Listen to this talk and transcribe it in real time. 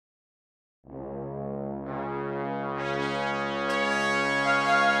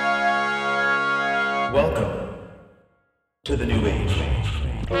Welcome to the New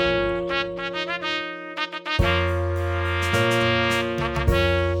Age.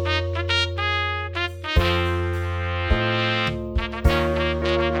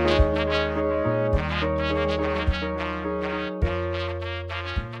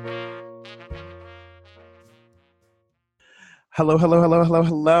 Hello, hello, hello, hello,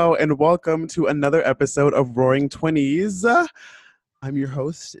 hello, and welcome to another episode of Roaring Twenties. I'm your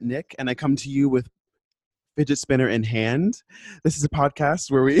host, Nick, and I come to you with fidget spinner in hand. This is a podcast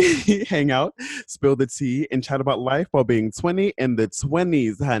where we hang out, spill the tea, and chat about life while being 20 in the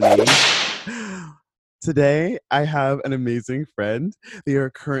 20s, honey. Today, I have an amazing friend. They are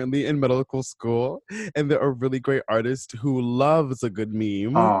currently in medical school, and they're a really great artist who loves a good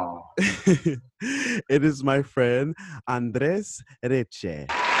meme. Oh, It is my friend, Andres Reche.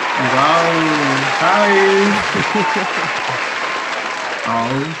 wow. Hi.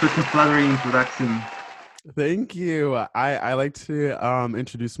 Oh, such a flattering introduction. Thank you. I like to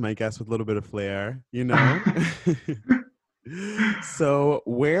introduce my guests with a little bit of flair, you know? So,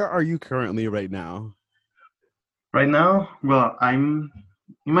 where are you currently right now? Right now, well, I'm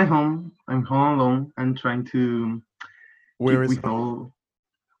in my home. I'm home alone. I'm trying to Where keep is with all.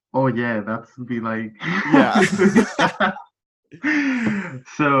 Oh, yeah, that's be like. Yeah.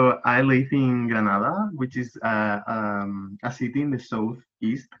 So I live in Granada, which is a city in the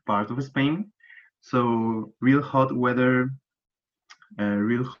southeast part of Spain. So real hot weather,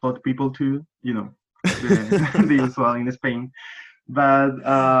 real hot people too. You know, the usual in Spain. But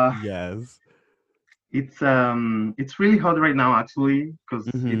Yes. it's really hot right now actually because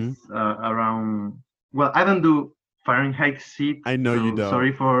Mm-hmm. it's around. Well, I don't do Fahrenheit shit, I know you so don't.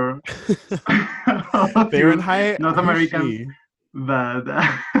 sorry for all of you Fahrenheit? North Who's Americans. she? But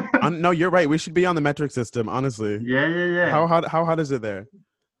No, you're right. We should be on the metric system, honestly. yeah. How hot is it there?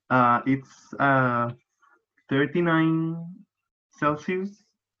 It's 39 Celsius.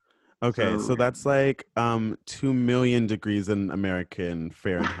 Okay, so So that's like 2 million degrees in American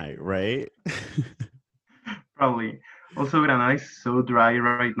Fahrenheit, right? probably. Also, Granada is so dry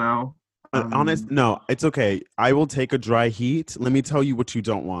right now. No, it's okay. I will take a dry heat. Let me tell you what you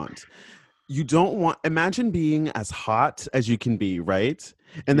don't want. You don't want, imagine being as hot as you can be, right?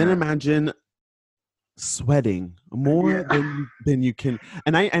 And then Yeah. imagine sweating more Yeah. than you can.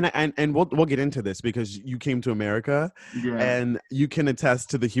 And we'll get into this because you came to America Yeah. and you can attest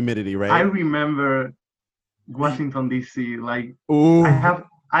to the humidity, I right? remember Washington D.C. Like I Ooh. have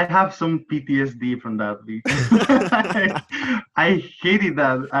I have some PTSD from that because I hated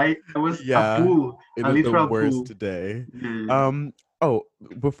that. I was Yeah, it a is the literal worst pool. today. Yeah. Um, oh,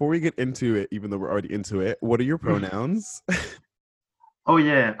 before we get into it, even though we're already into it, what are your pronouns? Oh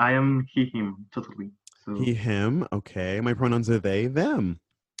yeah, I am him totally. He, So him. Okay. My pronouns are they, them.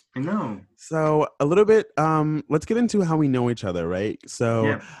 I know. So a little bit, let's get into how we know each other, right? So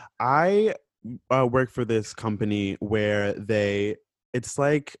Yeah. I work for this company where it's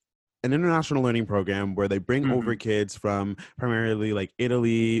like an international learning program where they bring over Hmm. kids from primarily like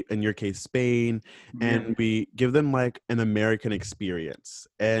Italy, in your case, Spain, Yeah. and we give them like an American experience.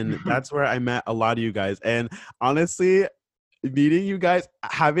 And that's where I met a lot of you guys. And honestly, meeting you guys,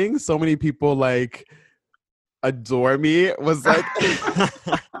 having so many people like adore me was like,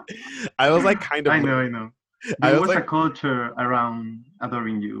 I was like kind of, I know. I There was was a like, culture around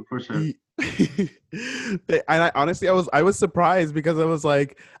adoring you for sure. and I honestly I was surprised because I was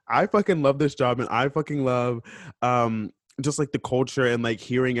like, I fucking love this job and I fucking love just like the culture and like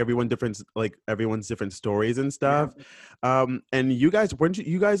hearing everyone's different stories and Yeah. stuff. And you guys weren't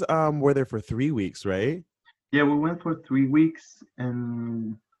you guys were there for 3 weeks, right? Yeah, we went for 3 weeks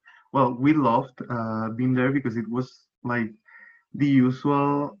and well, we loved being there because it was like the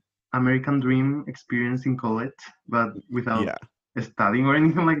usual American dream experience in college, but without Yeah. studying or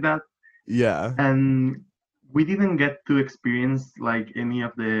anything like that. Yeah. And we didn't get to experience like any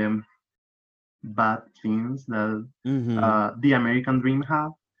of the bad things that Mm-hmm. the American dream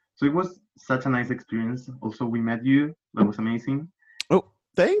have. So it was such a nice experience. Also, we met you. That was amazing. Oh,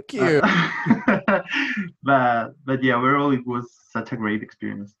 thank you. But yeah, overall, it was such a great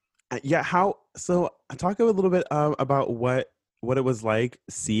experience. Yeah, how so talk a little bit about what it was like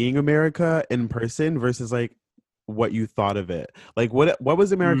seeing America in person versus like what you thought of it. Like what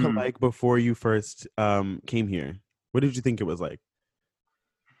was America Hmm. like before you first came here? What did you think it was like?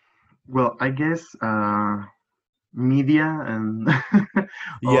 Well, I guess media and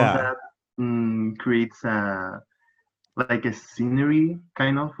all of Yeah. that creates like a scenery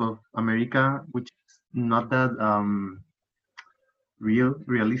kind of America, which is not that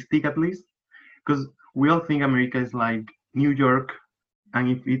realistic at least, because we all think America is like New York and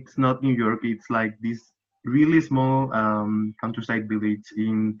if it's not New York, it's like this really small countryside village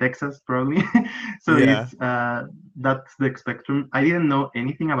in Texas, probably. So Yeah. it's that's the spectrum. I didn't know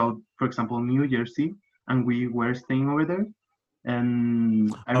anything about, for example, New Jersey, and we were staying over there,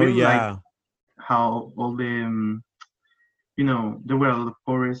 and I Oh really like yeah. how all the there were a lot of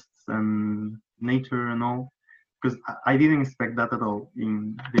forests and nature and all, because I didn't expect that at all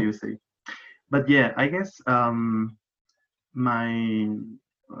in the USA. But yeah, I guess my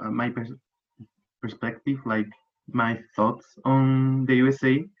my perspective, like my thoughts on the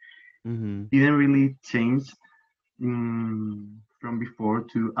USA, Mm-hmm. didn't really change from before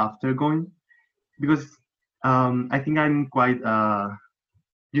to after going, because I think I'm quite I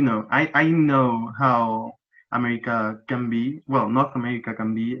know how America can be, well, North America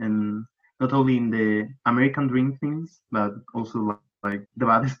can be, and not only in the American dream things, but also like the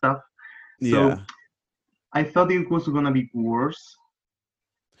bad stuff. So Yeah. I thought it was gonna be worse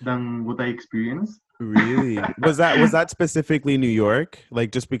than what I experienced. Really? Was that specifically New York?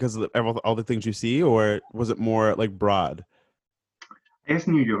 Like just because of all the things you see, or was it more like broad? I guess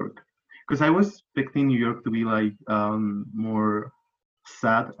New York, because I was expecting New York to be like more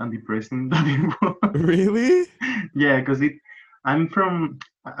sad and depressing than it was. Really? Yeah, because I'm from,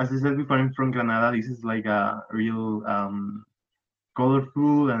 as I said before, I'm from Granada. This is like a real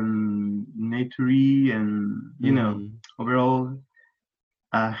colorful and naturey and Mm-hmm. overall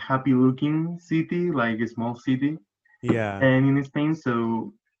a happy looking city, like a small city, Yeah. and in Spain.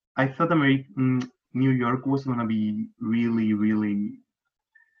 So I thought New York was gonna be really, really,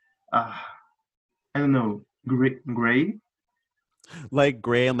 uh, I don't know, gray. Like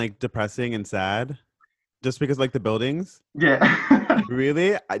gray and like depressing and sad, just because like the buildings. Yeah.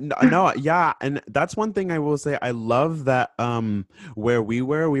 Really? No, yeah, and that's one thing I will say. I love that where we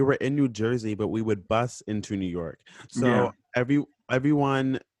were in New Jersey, but we would bus into New York. Yeah. So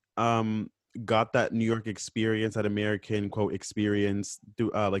everyone um got that New York experience, that American quote experience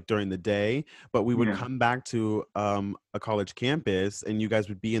like during the day, but we would Yeah. come back to a college campus and you guys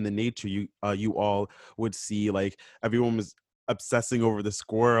would be in the nature. You all would see like everyone was obsessing over the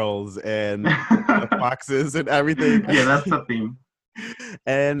squirrels and the foxes and everything. Yeah, that's the thing.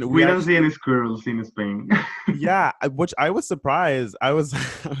 And we We don't see actually, any squirrels in Spain. yeah, which I was surprised. I was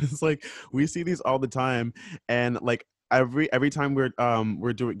I was like, we see these all the time, and like every time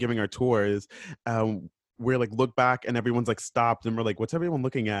we're doing giving our tours, we're like look back and everyone's like stopped and we're like, what's everyone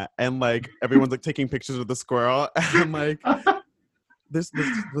looking at? And like everyone's like taking pictures of the squirrel and like this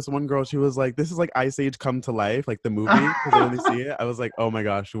one girl, she was like, this is like Ice Age come to life, like the movie, because I only see it. I was like, oh my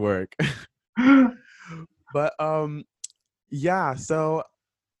gosh, work. But yeah, so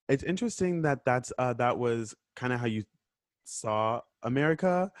it's interesting that that was kind of how you saw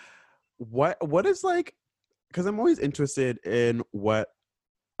America. What is like, because I'm always interested in what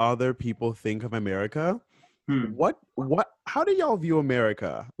other people think of America. Hmm. What how do y'all view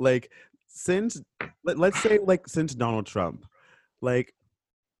America? Like since let's say like since Donald Trump. Like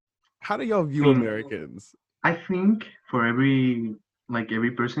how do y'all I view mean, Americans? I think for every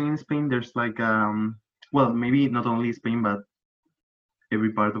person in Spain, there's like well, maybe not only Spain, but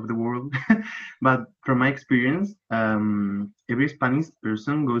every part of the world. But from my experience, every Spanish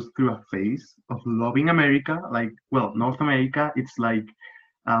person goes through a phase of loving America. Like, well, North America, it's like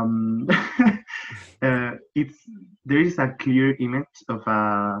um, it's there is a clear image of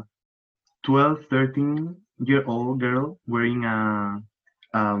a 12, 13-year-old girl wearing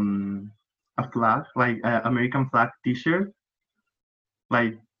um, a flag, like a American flag T-shirt,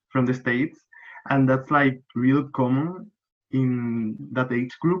 like from the States, and that's like real common in that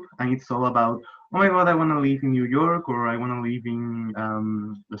age group, and it's all about, oh my God, I want to live in New York, or I want to live in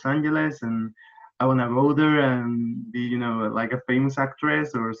Los Angeles, and I want to go there and be, like a famous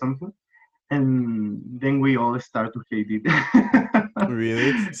actress or something. And then we all start to hate it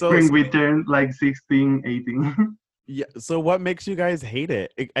Really? So when we turn like 16, 18. yeah, so what makes you guys hate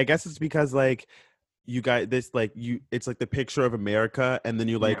it? I guess it's because like you guys this like you it's like the picture of America and then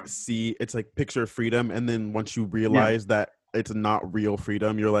you like Yeah, see it's like picture of freedom and then once you yeah, realize that it's not real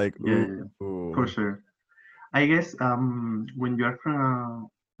freedom, you're like, yeah, ooh, yeah, for ooh. sure. I guess when you are from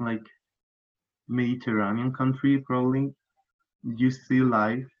a like Mediterranean country, probably you see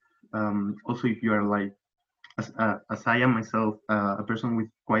life. Also, if you are like as I am myself, a person with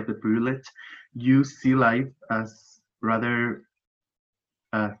quite a privilege, you see life as rather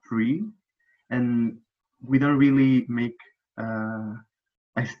free, and we don't really make uh,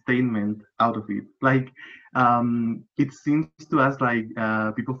 a statement out of it. Like it seems to us like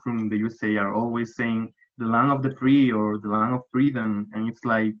people from the USA are always saying the land of the free or the land of freedom, and it's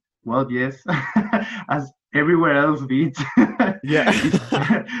like, well, yes, as everywhere else, bitch. Yeah.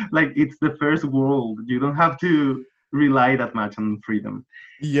 It's like it's the first world. You don't have to rely that much on freedom.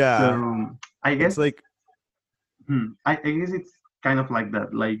 Yeah. So I It's guess like, I guess it's kind of like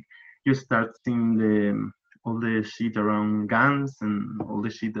that. Like you start seeing the all the shit around guns and all the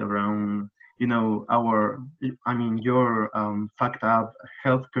shit around our I mean your fucked up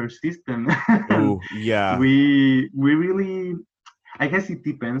healthcare system. And oh, yeah. we really, I guess it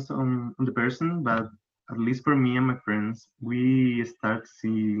depends on the person, but at least for me and my friends, we start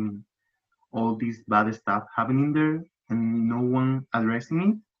seeing all this bad stuff happening there and no one addressing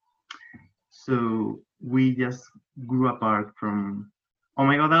it. So we just grew apart from, oh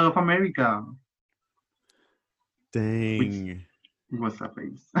my god, I love America, which Dang. was a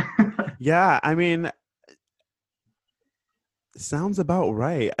phase. Yeah, I mean, sounds about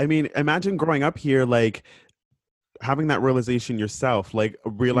right. I mean, imagine growing up here, like having that realization yourself, like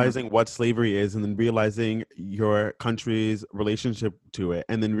Yeah, realizing what slavery is, and then realizing your country's relationship to it,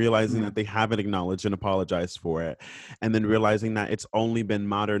 and then realizing yeah, that they haven't acknowledged and apologized for it, and then realizing that it's only been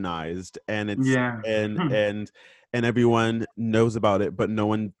modernized and it's yeah. and everyone knows about it, but no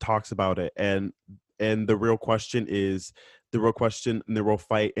one talks about it. And the real question and the real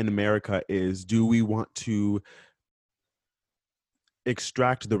fight in America is, do we want to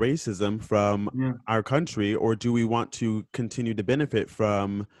extract the racism from Yeah. our country, or do we want to continue to benefit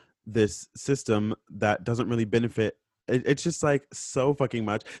from this system that doesn't really benefit it's just like so fucking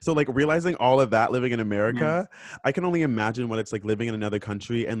much. So like realizing all of that living in Yeah, America, I can only imagine what it's like living in another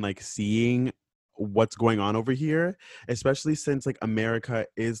country and like seeing what's going on over here, especially since like America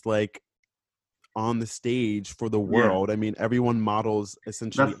is like on the stage for the yeah. world. I mean, everyone models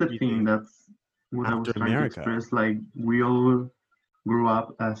essentially That's the thing. everything That's what I after was trying to America. express. Like we all grew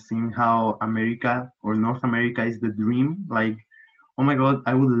up seeing how America or North America is the dream. Like, oh my God,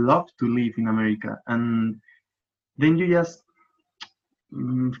 I would love to live in America. And then you just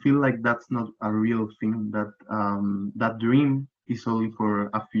feel like that's not a real thing. That that dream is only for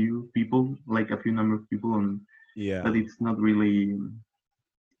a few people, like a few number of people, and that Yeah. it's not really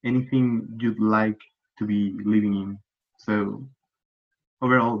anything you'd like to be living in. So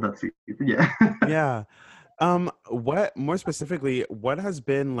overall, that's it. Yeah. Yeah. What more specifically, what has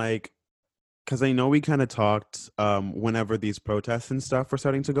been like, because I know we kind of talked whenever these protests and stuff were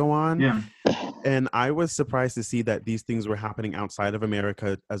starting to go on, Yeah. and I was surprised to see that these things were happening outside of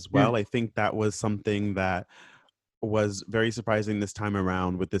America as Yeah. well. I think that was something that was very surprising this time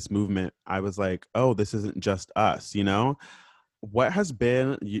around with this movement. I was like, oh, this isn't just us, you know? What has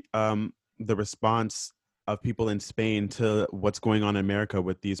been the response of people in Spain to what's going on in America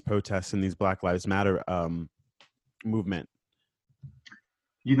with these protests and these Black Lives Matter movement?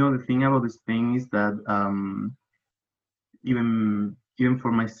 The thing about Spain is that even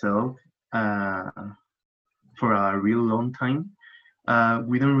for myself, uh, for a real long time,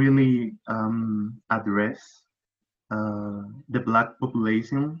 we don't really address the black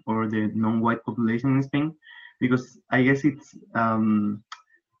population or the non-white population in Spain, because I guess it's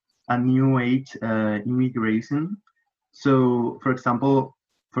a new age immigration. So, for example,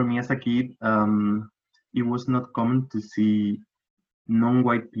 for me as a kid, it was not common to see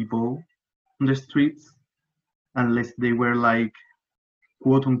non-white people on the streets unless they were like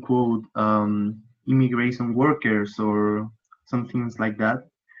quote unquote immigration workers or some things like that.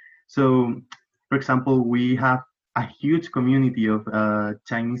 So, for example, we have a huge community of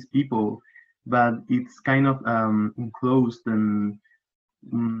Chinese people, but it's kind of enclosed and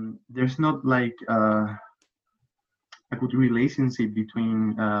there's not like a good relationship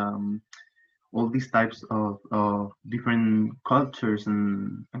between all these types of different cultures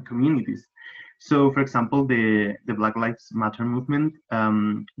and communities. So, for example, the Black Lives Matter movement,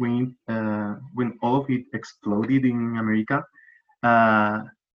 when all of it exploded in America, uh,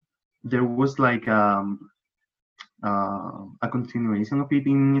 there was like a continuation of it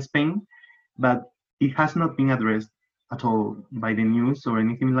in Spain, but it has not been addressed at all by the news or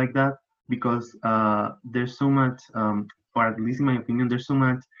anything like that because there's so much, or at least in my opinion, there's so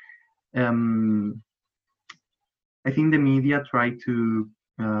much. Um, I think the media tried to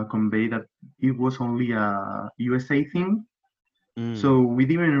convey that it was only a USA thing, Mm. so we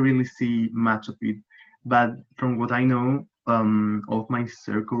didn't really see much of it. But from what I know, all of my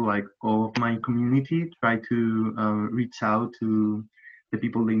circle, like all of my community, tried to reach out to the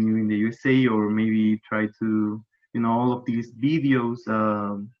people they knew in the USA, or maybe try to, all of these videos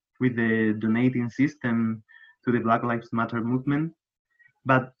with the donating system to the Black Lives Matter movement.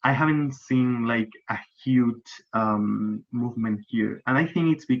 But I haven't seen like a huge movement here, and I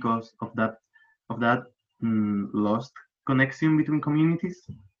think it's because of that lost connection between communities.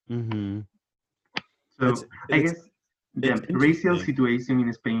 Mm-hmm. It's So I it's guess, It's the racial interesting. situation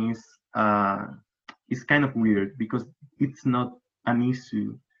in Spain is kind of weird because it's not an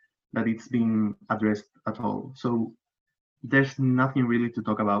issue that it's being addressed at all. So there's nothing really to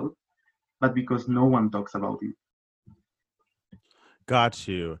talk about, but because no one talks about it. Got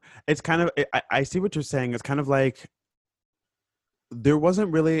you. It's kind of I see what you're saying. It's kind of like there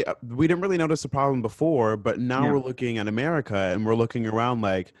wasn't really we didn't really notice the problem before, but now Yeah, we're looking at America and we're looking around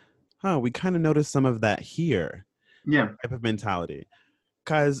like, huh, we kind of noticed some of that here yeah, type of mentality.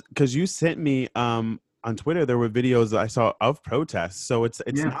 Cause you sent me on Twitter there were videos that I saw of protests. So it's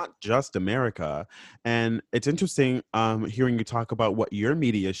yeah, not just America. And it's interesting hearing you talk about what your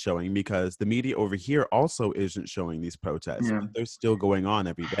media is showing because the media over here also isn't showing these protests, yeah. but they're still going on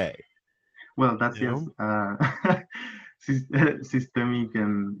every day. Well, that's You just know? systemic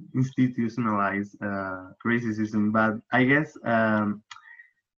and institutionalized racism. But I guess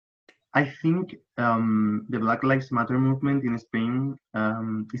I think the Black Lives Matter movement in Spain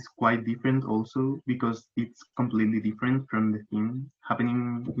is quite different also because it's completely different from the thing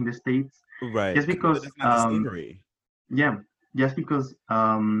happening in the States. Right. Just Because it because, doesn't have the slavery. yeah, just because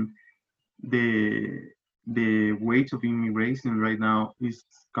the the weight of immigration right now is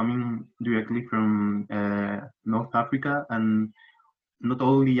coming directly from North Africa, and not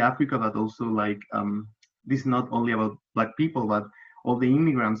only Africa but also like this is not only about black people but all the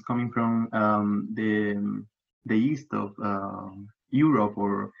immigrants coming from the east of Europe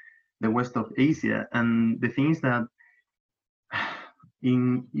or the west of Asia. And the thing is that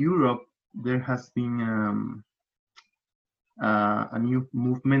in Europe there has been a new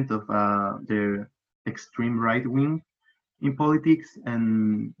movement of the extreme right wing in politics,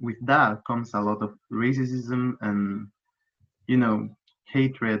 and with that comes a lot of racism and you know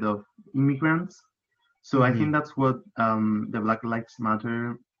hatred of immigrants. So I think Hmm. that's what the Black Lives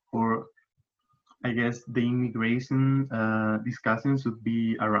Matter, or I guess the immigration discussion should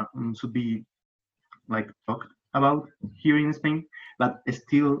be around, should be like talked about here in Spain. But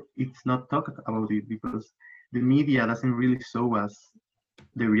still, it's not talked about it because the media doesn't really show us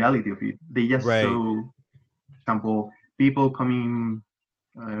the reality of it. They just Right. show, for example, people coming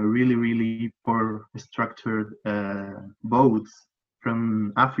really, really poor structured boats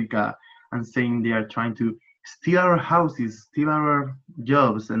from Africa and saying they are trying to steal our houses, steal our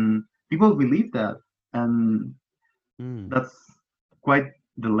jobs, and people believe that, and Mm. that's quite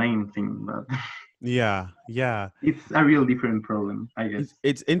the lame thing. But Yeah. Yeah. it's a real different problem, I guess.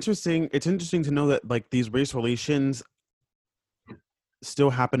 It's interesting. It's interesting to know that like these race relations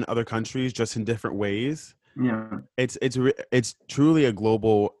still happen in other countries just in different ways. Yeah, It's truly a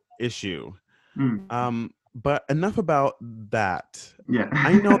global issue. mm, But enough about that. yeah.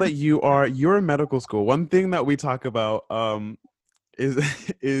 I know that you're in medical school. One thing that we talk about is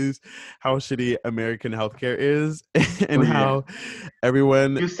is how shitty American healthcare is Oh and yeah. how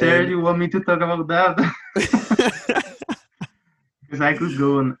everyone You said in you want me to talk about that because I could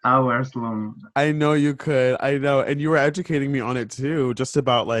go on hours long. I know you could. I know. And you were educating me on it too, just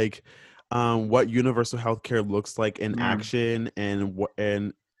about like what universal healthcare looks like in Yeah. action and what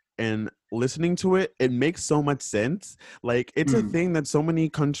and listening to it, it makes so much sense. Like it's a Mm, thing that so many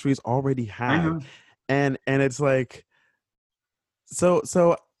countries already I have. know. And it's like so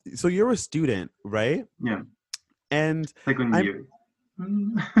so so you're a student, right? Yeah. And Second I'm year.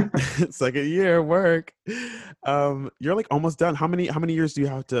 Mm. second year work. You're like almost done. How many years do you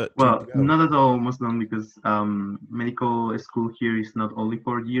have to Well, go? not at all, almost done because medical school here is not only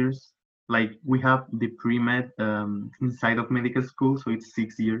 4 years. Like we have the pre-med inside of medical school, so it's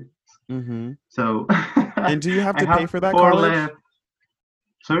 6 years. Mm-hmm. So And do you have I to pay have for that four college? left.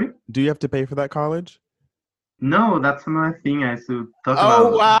 Sorry? Do you have to pay for that college? No, that's another thing I should talk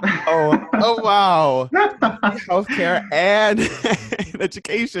Oh about. wow. Oh wow. Free healthcare and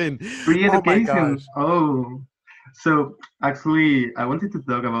education. Free Oh my education. gosh. Oh, so actually, I wanted to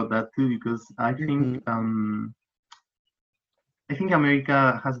talk about that too because Hmm. I think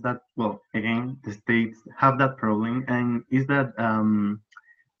America has that. Well, again, the states have that problem, and is that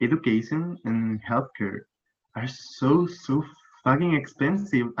education and healthcare are so fucking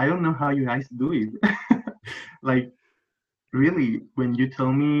expensive. I don't know how you guys do it. Like, really, when you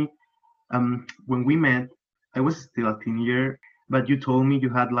tell me, when we met, I was still a teenager, but you told me you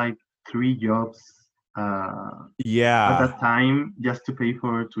had like 3 jobs at Yeah. that time just to pay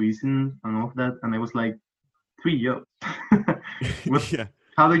for tuition and all of that, and I was like, 3 jobs. What? Yeah.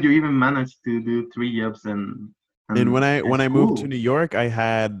 How did you even manage to do 3 jobs And and when I moved to school? New York,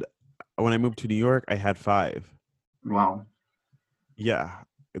 when I moved to New York, I had five. Wow. Yeah.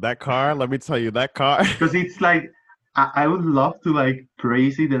 That car, let me tell you, that car. Because it's like I would love to like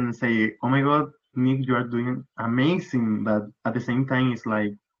praise it and say, oh my god, Nick, you are doing amazing, but at the same time, it's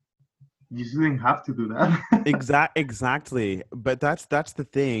like you shouldn't have to do that. Exactly. But that's the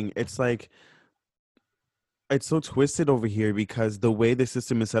thing. It's like it's so twisted over here because the way the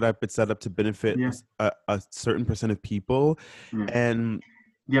system is set up, it's set up to benefit Yeah, a certain percent of people, yeah. and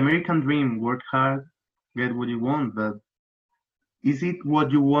The American dream: work hard, get what you want. But is it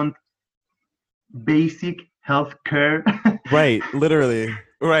what you want? Basic health care. right, literally,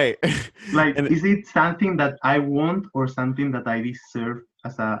 right, Like, and is it something that I want or something that I deserve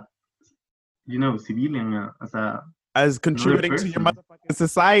as a, civilian, as a as another contributing to your person? motherfucking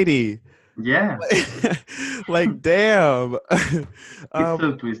society. Yeah, Like, damn. it's um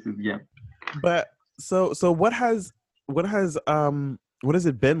so twisted. Yeah, but so what has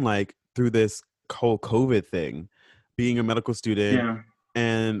it been like through this whole COVID thing, being a medical student? yeah.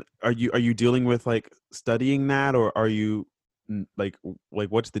 And are you dealing with like studying that, or are you like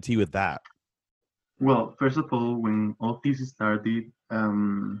what's the tea with that? Well, first of all, when all this started,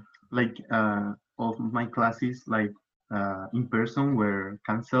 like all of my classes, like in person, were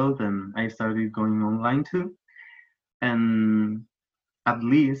canceled, and I started going online too. And at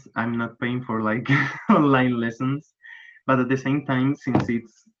least I'm not paying for like online lessons. But at the same time, since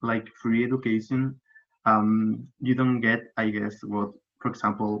it's like free education, you don't get, I guess, what, for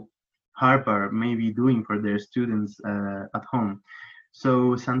example, Harvard may be doing for their students at home.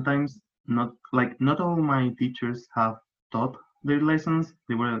 So sometimes not all my teachers have taught their lessons.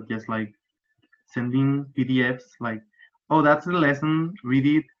 They were just like sending PDFs like, oh, that's the lesson, read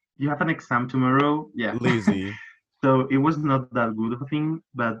it. You have an exam tomorrow. Yeah. Lazy. So it was not that good of a thing,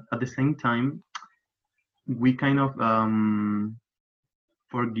 but at the same time, we kind of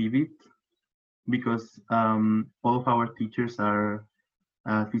forgive it because all of our teachers are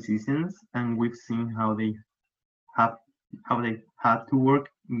physicians, and we've seen have how they had to work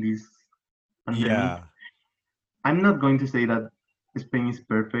in this pandemic. Yeah. I'm not going to say that Spain is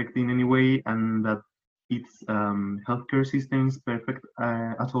perfect in any way and that its healthcare system is perfect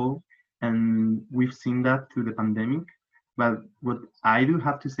at all, and we've seen that through the pandemic. But what I do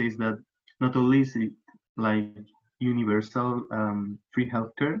have to say is that not only is it like universal free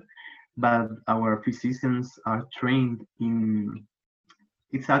healthcare, but our physicians are trained in.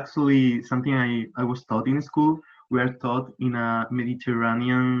 It's actually something I was taught in school. We are taught in a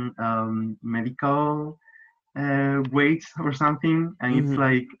Mediterranean medical weights or something, and it's Hmm.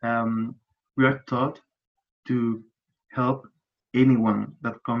 like we are taught to help anyone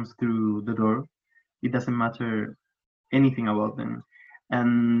that comes through the door. It doesn't matter anything about them.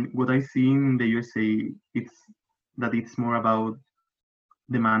 And what I see in the USA, it's that it's more about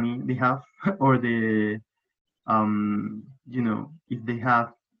the money they have or the if they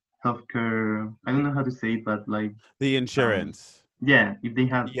have healthcare. I don't know how to say it, but like The um, insurance. yeah, if they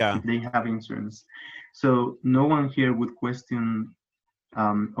have Yeah. if they have insurance. So no one here would question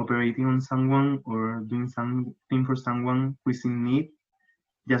operating on someone or doing something for someone who is in need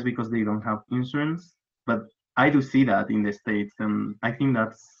just because they don't have insurance. But I do see that in the States, and I think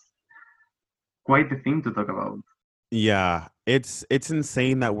that's quite the thing to talk about. Yeah, it's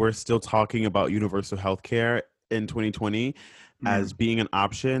insane that we're still talking about universal healthcare in 2020 Yeah. as being an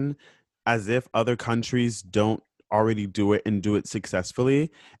option, as if other countries don't already do it and do it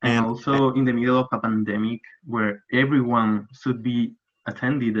successfully. And And also in the middle of a pandemic where everyone should be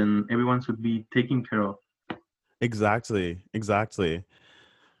attended and everyone should be taken care of. exactly, exactly.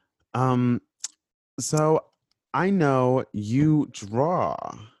 Um, so I know you draw.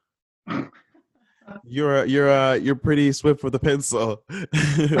 You're pretty swift with a pencil.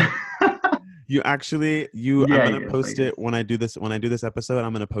 You actually you I'm Yeah, gonna I post guess. it when I do this episode.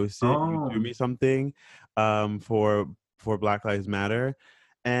 I'm gonna post it. You drew Oh, me something for Black Lives Matter.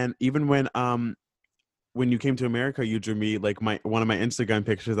 And even when you came to America, you drew me like my one of my Instagram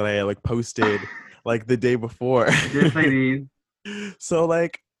pictures that I like posted like the day before. yes, I did. So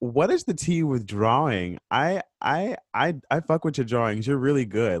like what is the tea with drawing? I fuck with your drawings. You're really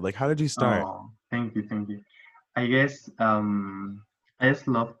good. Like how did you start? Oh, thank you, thank you. I guess I just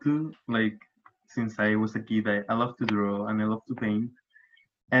love to like since I was a kid I love to draw and I love to paint.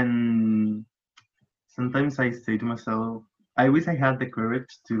 And sometimes I say to myself, I wish I had the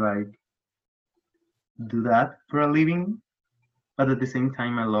courage to like do that for a living, but at the same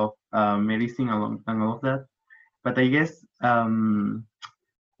time I love medicine and all of that. But I guess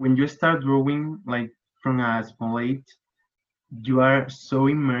when you start drawing like from a small age, you are so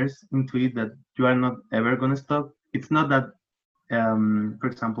immersed into it that you are not ever gonna stop. It's not that, for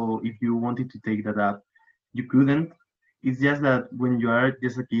example, if you wanted to take that up, you couldn't. It's just that when you are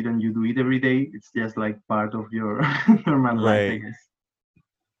just a kid and you do it every day, it's just like part of your normal life, I Right. guess.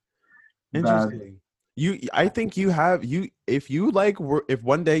 But Interesting. I think you have you. If you like, if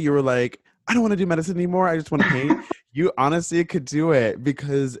one day you were like, I don't want to do medicine anymore. I just want to paint. You honestly could do it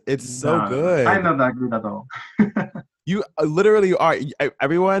because it's so no, I'm good. not that good at all. You literally are.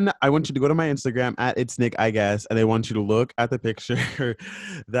 Everyone, I want you to go to my Instagram at it's Nick, I guess, and I want you to look at the picture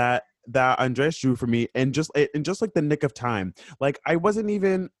that Andres drew for me, and just like the nick of time. Like I wasn't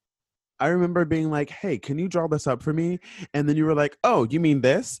even. I remember being like, "Hey, can you draw this up for me?" And then you were like, "Oh, you mean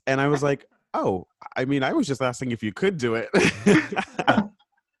this?" And I was like, "Oh, I mean, I was just asking if you could do it."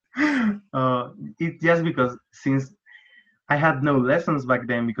 It's just because since I had no lessons back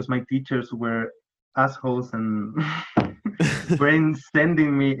then because my teachers were assholes and weren't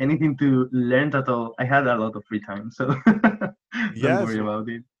sending me anything to learn at all. I had a lot of free time, so don't Yes. worry about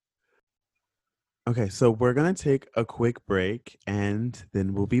it. Okay, so we're gonna take a quick break, and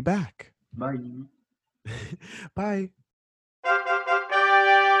then we'll be back. Bye. Bye.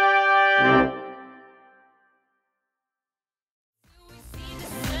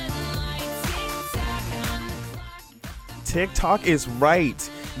 TikTok is right.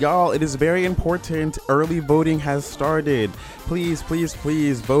 Y'all, it is very important. Early voting has started. Please, please,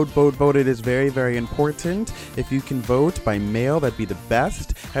 please vote, vote, vote. It is very, very important. If you can vote by mail, that'd be the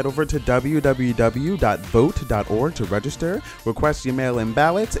best. Head over to www.vote.org to register, request your mail-in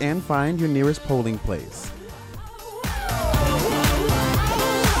ballots, and find your nearest polling place.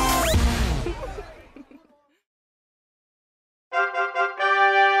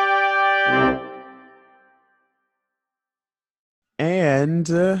 And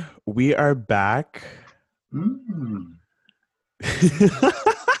we are back. Mm.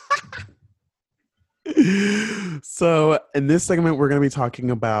 So in this segment, we're going to be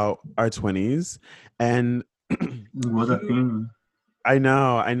talking about our 20s. And What a thing. I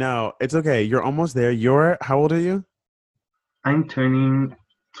know. It's okay. You're almost there. How old are you? I'm turning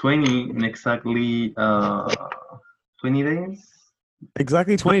 20 in exactly 20 days.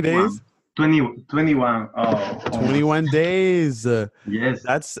 Exactly 20 days. 20, 21. Oh, almost. 21 days. Yes.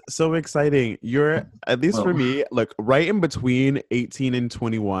 That's so exciting. You're, at least for Well, me, look, right in between 18 and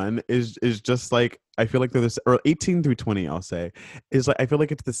 21 is just like, I feel like they're this, or 18 through 20, I'll say, is like, I feel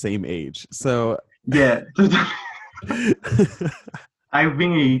like it's the same age. So yeah. I've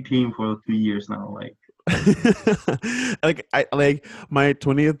been 18 for 2 years now. Like, like I like my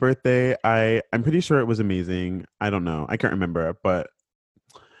 20th birthday, I'm pretty sure it was amazing. I don't know. I can't remember, but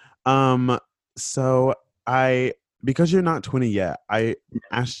um so I because you're not 20 yet, I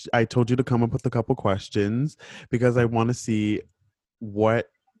told you to come up with a couple questions because I want to see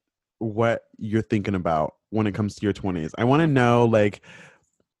what you're thinking about when it comes to your 20s. I want to know like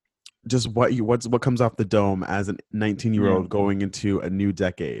just what comes off the dome as a 19-year-old yeah. going into a new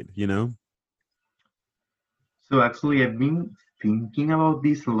decade, you know? So actually, I've been thinking about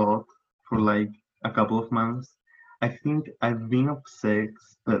this a lot for like a couple of months. I think I've been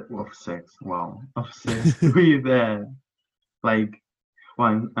obsessed with like,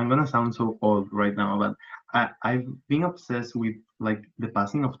 well, I'm gonna sound so old right now, but I've been obsessed with like the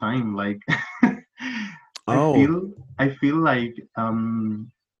passing of time. Like, I Oh. feel I feel like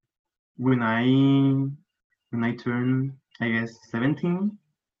when I turn, I guess, 17,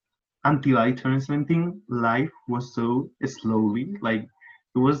 until I turned 17, life was so slowly, like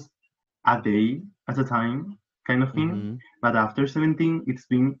it was a day at a time kind of thing. Mhm. But after 17, it's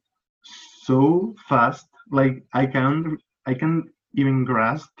been so fast. Like I can even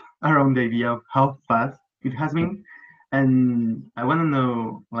grasp around the idea of how fast it has been. And I want to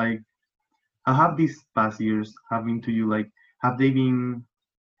know, like, how have these past years have been to you? Like, have they been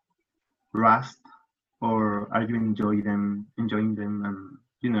rushed, or are you enjoying them, and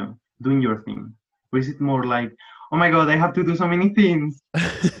doing your thing? Or is it more like, oh my god, I have to do so many things.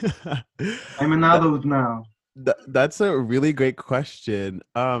 I'm an That, adult now. that's a really great question.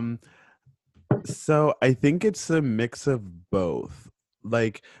 So I think it's a mix of both.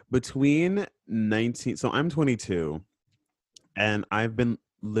 Like between 19, so I'm 22 and I've been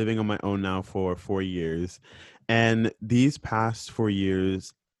living on my own now for 4 years. And these past 4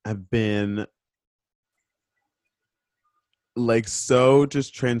 years have been like so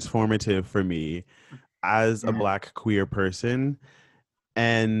just transformative for me as a Yeah, Black queer person.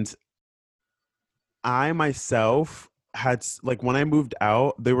 And I myself like when I moved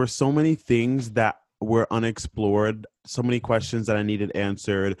out, there were so many things that were unexplored, so many questions that I needed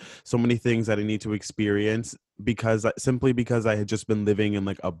answered, so many things that I need to experience simply because I had just been living in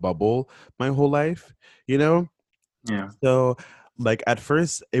like a bubble my whole life, you know? yeah, So like at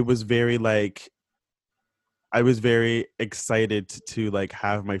first it was very like I was very excited to like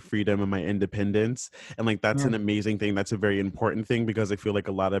have my freedom and my independence. And like that's Yeah, an amazing thing. That's a very important thing because I feel like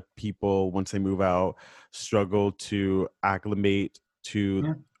a lot of people once they move out struggle to acclimate to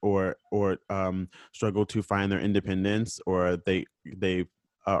yeah, or struggle to find their independence, or they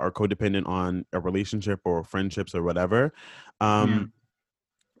are codependent on a relationship or friendships or whatever. yeah. Um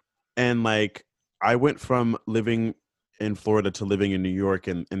and like I went from living in Florida to living in New York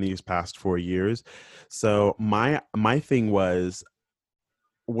in these past 4 years. So my thing was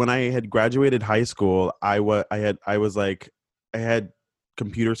when I had graduated high school, I was like I had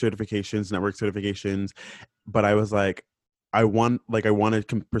computer certifications, network certifications, but I was like I wanted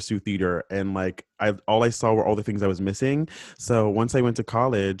to pursue theater, and like I all I saw were all the things I was missing. So once I went to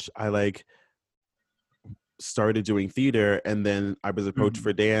college, I like started doing theater, and then I was approached Mhm.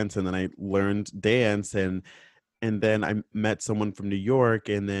 for dance, and then I learned dance, and then I met someone from New York,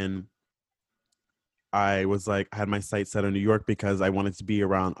 and then I was like, I had my sights set on New York because I wanted to be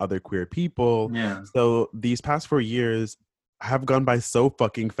around other queer people. Yeah. So these past 4 years have gone by so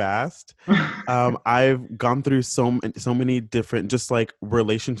fucking fast. I've gone through so many different just like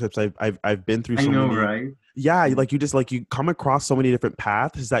relationships. I've been through I so know, many. right? Yeah, Yeah, like you just like you come across so many different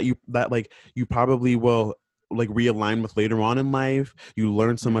paths that like you probably will like realign with later on in life. You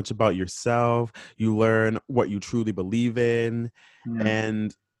learn so yeah, much about yourself. You learn what you truly believe in, yeah,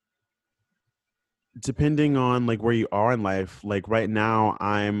 and depending on like where you are in life, like right now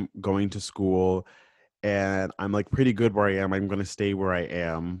I'm going to school and I'm like pretty good where I am. I'm going to stay where I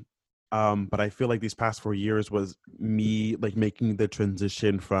am. But I feel like these past 4 years was me like making the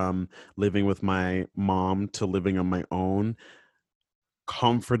transition from living with my mom to living on my own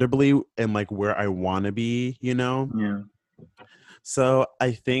comfortably and like where I want to be, you know? yeah. So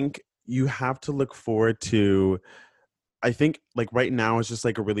I think you have to look forward to, I think like right now is just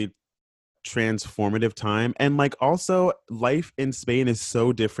like a really transformative time, and like also life in Spain is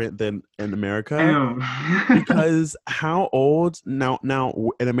so different than in I America know. because how old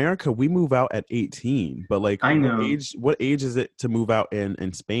in America we move out at 18, but like I know. what age is it to move out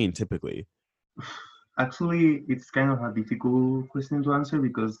in Spain typically? Actually, it's kind of a difficult question to answer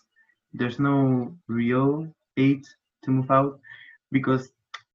because there's no real age to move out because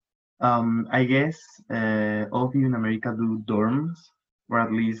I guess all of you in America do dorms, or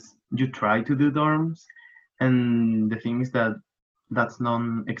at least you try to do dorms. And the thing is that that's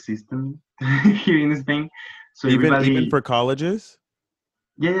non-existent here in Spain. So Even everybody, for colleges?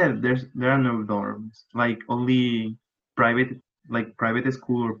 yeah, yeah, there are no dorms, like only private, like private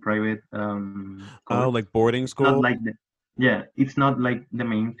school or private Oh, college. like boarding It's not school? like the, yeah, it's not like the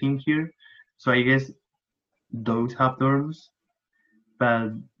main thing here. So I guess those have dorms,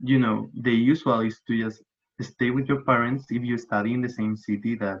 but the usual is to just stay with your parents if you study in the same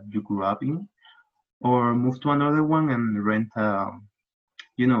city that you grew up in, or move to another one and rent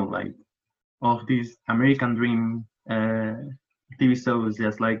like of these American Dream TV shows,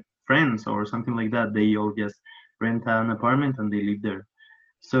 just like Friends or something like that. They all just rent an apartment and they live there.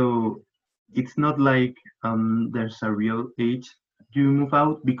 So it's not like there's a real age you move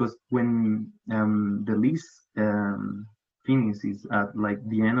out because when the lease finishes at like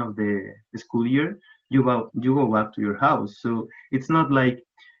the end of the school year, you go back to your house. So it's not like,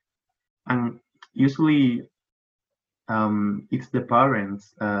 and usually it's the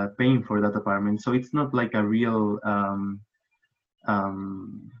parents paying for that apartment. So it's not like a real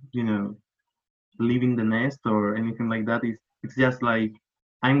you know leaving the nest or anything like that. It's just like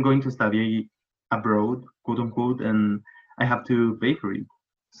I'm going to study abroad, quote unquote, and I have to pay for it.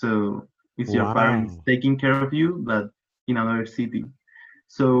 So it's your parents Wow. taking care of you, but in another city.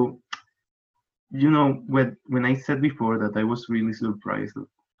 So when I said before that I was really surprised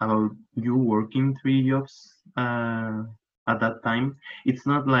about you working 3 jobs at that time, it's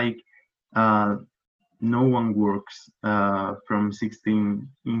not like uh, no one works from 16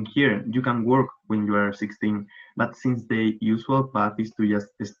 in here. You can work when you are 16, but since the usual path is to just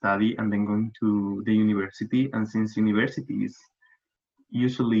study and then going to the university, and since university is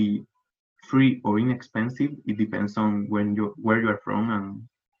usually free or inexpensive, it depends on where you are from and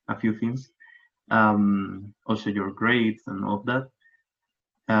a few things. Also your grades and all of that.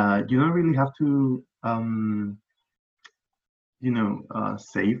 You don't really have to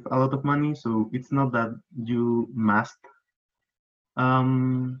save a lot of money, so it's not that you must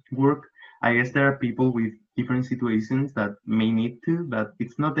work. I guess there are people with different situations that may need to, but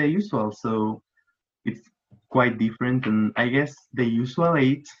it's not the usual, so it's quite different. And I guess the usual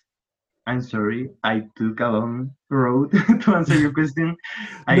age, I'm sorry, I took a long road to answer your question.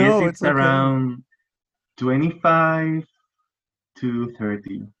 I guess No, it's it's okay. around 25 to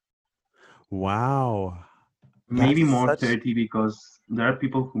 30. Wow. That maybe is more such 30 because there are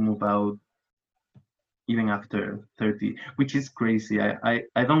people who move out even after 30, which is crazy. I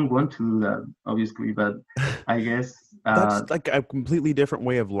don't want to do that, obviously, but I guess, that's like a completely different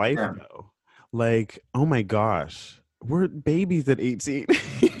way of life yeah. though. Like, oh my gosh. We're babies at 18.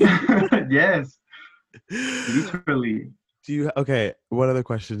 Yes, literally. Do you okay, what other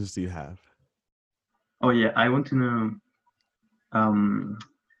questions do you have? Oh, yeah, I want to know, um,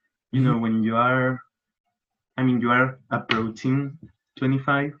 Mhm. when you are, I mean, you are approaching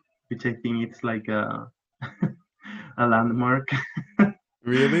 25, which I think it's like a landmark.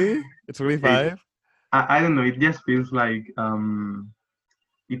 Really? It's It, 25? I don't know, it just feels like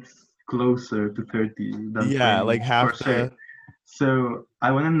it's closer to 30 than Yeah, 20 like for half sure. the So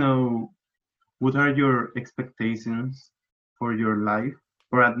I want to know, what are your expectations for your life,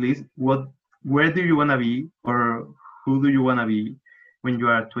 or at least where do you want to be, or who do you want to be when you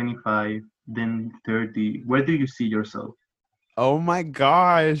are 25, then 30? Where do you see yourself? Oh my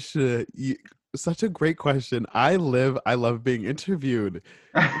gosh. Such a great question. I love being interviewed.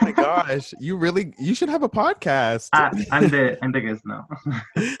 Oh my gosh. You should have a podcast. I'm the guest now.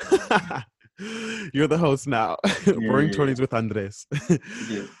 You're the host now. Yeah, Roaring yeah, yeah. Twenties with Andres.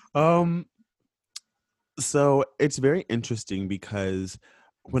 Yes. um, so it's very interesting because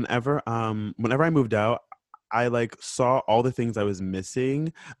whenever I moved out, I like saw all the things I was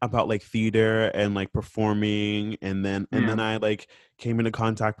missing about like theater and like performing, and then Yeah. I like came into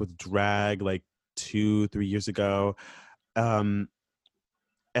contact with drag like 2 3 years ago. um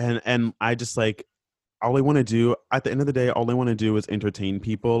and I just like, all I want to do at the end of the day, all I want to do is entertain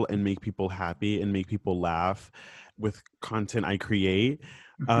people and make people happy and make people laugh with content I create.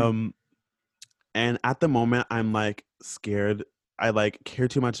 um and at the moment I'm like scared. I like care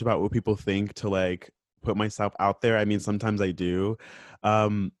too much about what people think to like put myself out there. I mean, sometimes I do.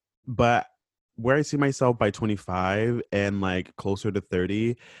 um but where I see myself by 25 and like closer to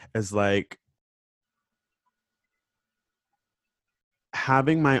 30 is like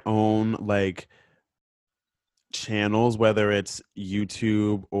having my own like channels, whether it's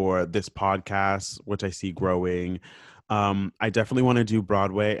YouTube or this podcast, which I see growing. I definitely want to do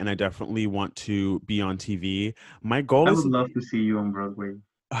Broadway and I definitely want to be on TV. My goal I is would to love to see you on Broadway.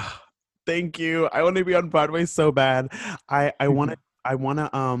 Ah, thank you. I want to be on Broadway so bad. I want to I want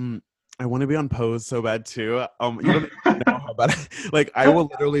to I want to be on Pose so bad too. You don't even know how bad like I will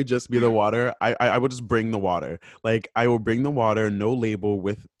literally just be the water. I will just bring the water. Like I will bring the water, no label,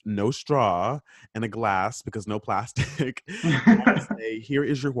 with no straw and a glass because no plastic. And I will say, "Here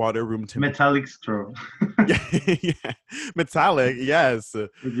is your water, room temperature." Metallic straw. Yeah, yeah. Metallic, yes.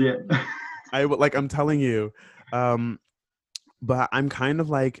 Yeah. I would like I'm telling you. Um but I'm kind of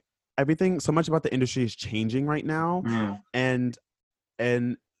like, everything, so much about the industry is changing right now, Yeah.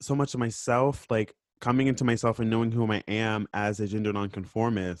 and so much of myself, like coming into myself and knowing who I am as a gender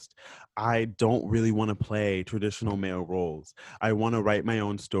nonconformist, I don't really want to play traditional male roles. I want to write my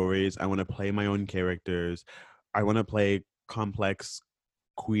own stories. I want to play my own characters. I want to play complex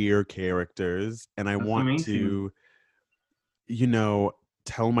queer characters, and I That's want amazing. to, you know,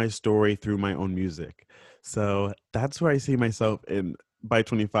 tell my story through my own music. So that's where I see myself in by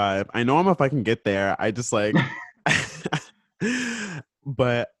 25. I know if I can get there. I just like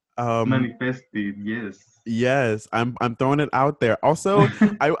but Manifested, yes. yes, I'm throwing it out there. Also,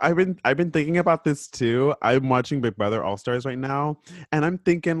 I've been thinking about this too. I'm watching Big Brother All Stars right now, and I'm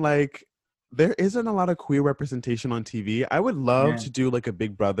thinking like there isn't a lot of queer representation on TV. I would love Yeah. to do like a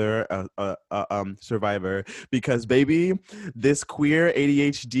Big Brother Survivor, because baby, this queer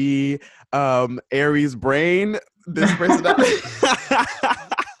ADHD Aries brain, this person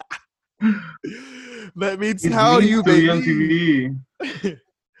let me It tell needs you, to be on baby. TV.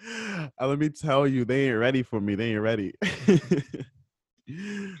 Let me tell you, they ain't ready for me. They ain't ready. That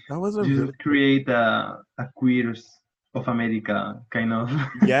was a Just really great. create a Queers of America kind of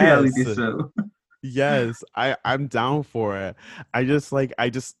reality Yes. show. Yes. I'm down for it. I just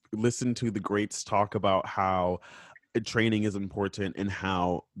listened to the greats talk about how training is important and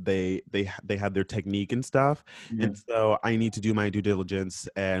how they have their technique and stuff. Yeah. And so I need to do my due diligence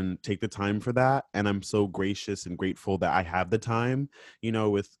and take the time for that. And I'm so gracious and grateful that I have the time,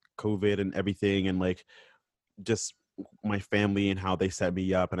 with COVID and everything, and like just my family and how they set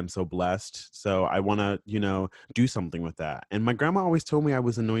me up, and I'm so blessed. So I want to, do something with that. And my grandma always told me I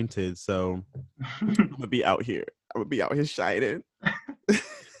was anointed, so I'm gonna be out here. I'm gonna be out here shining.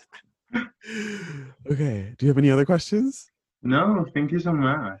 Okay, do you have any other questions? No, thank you so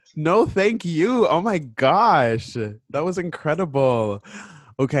much. No, thank you. Oh my gosh, that was incredible.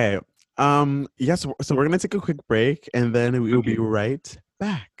 Okay, yes, so we're gonna take a quick break and then we will be Okay. right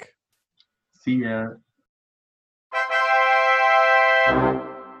back. See ya. I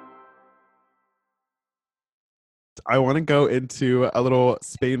want to go into a little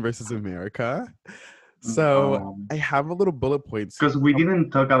Spain versus America. So I have a little bullet points Because we didn't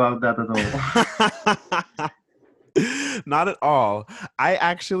talk about that at all. Not at all.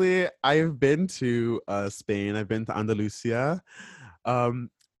 I've been to Spain. I've been to Andalusia. And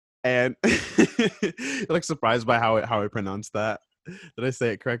you're like surprised by how I pronounced that. Did I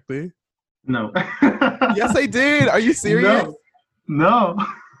say it correctly? No. Yes, I did. Are you serious? No.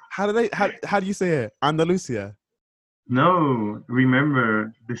 How do you say it? Andalusia. No.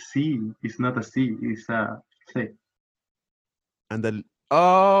 Remember, the C is not a C. It's a C. Andalusia.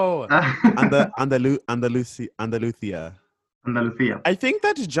 Andalusia. I think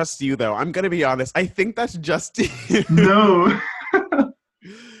that's just you, though. I'm gonna be honest. I think that's just you. No.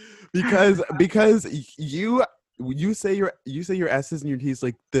 because you say your S's and your T's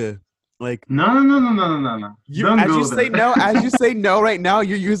like the like no. As you say no right now,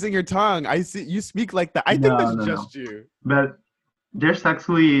 you're using your tongue. I see you speak like that. I think that's just you. But there's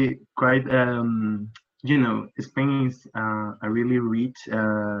actually quite Spain is a really rich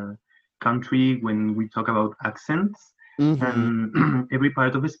country when we talk about accents. Mm-hmm. And every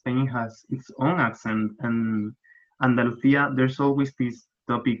part of Spain has its own accent. And Andalusia, there's always this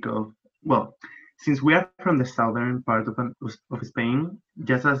topic of, well, since we are from the southern part of Spain,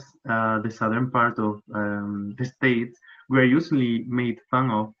 just as the southern part of the States, we're usually made fun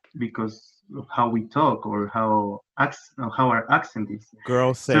of because of how we talk or how our accent is.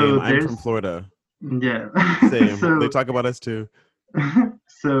 Girl, same. I'm from Florida. Yeah. Same. So, they talk about us too.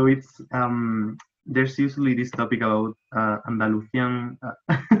 So it's there's usually this topic about Andalusian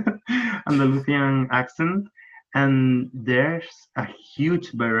accent, and there's a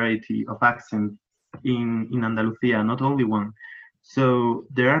huge variety of accents in Andalusia, not only one. So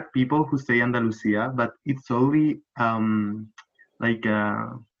there are people who say Andalusia, but it's only like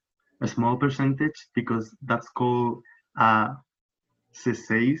a small percentage, because that's called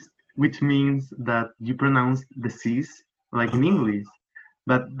cesaist, which means that you pronounce the C's like in English.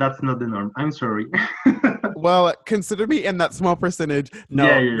 But that's not the norm. I'm sorry. Well, consider me in that small percentage.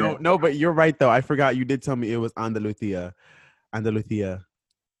 No, but you're right, though. I forgot you did tell me it was Andalusia. Did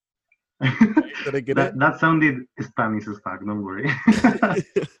I get it? That sounded Spanish as fuck. Don't worry.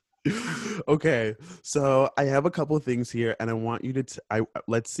 Okay, so I have a couple of things here, and I want you to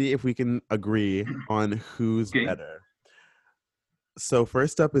let's see if we can agree on who's better. So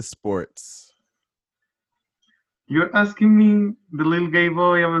first up is sports. You're asking me, the little gay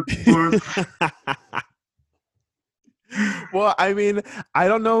boy, about sports? Well, I mean, I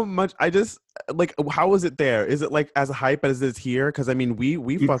don't know much. I just like, how was it there? Is it like as hype as it is here? Because I mean, we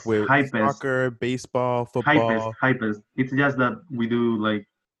fuck with soccer, baseball, football. Hypest. It's just that we do like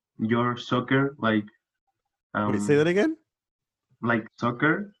your soccer, like. Wait, say that again. Like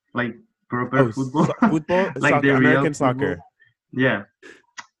soccer, like proper football. Football, like soccer, the American soccer. Yeah,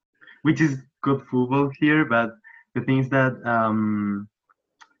 which is good football here, but the thing is that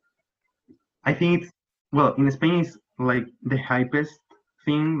I think it's, well, in Spain it's like the hypest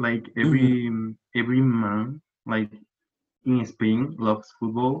thing. Like every man, like in Spain, loves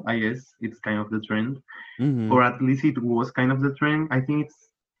football. I guess it's kind of the trend, or at least it was kind of the trend. I think it's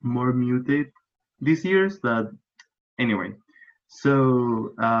more muted these years, but anyway.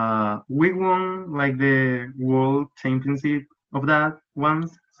 So we won like the world championship of that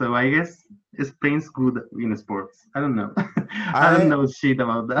once. So I guess Spain's good in sports. I don't know. I don't know shit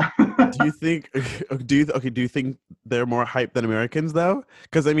about that. Do you think they're more hyped than Americans though?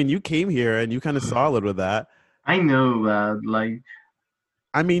 Because I mean, you came here and you kind of saw a little of that. I know that, like.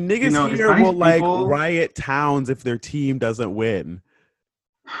 I mean, niggas here will like riot towns if their team doesn't win.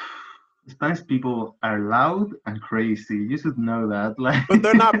 Spanish people are loud and crazy. You should know that. Like, but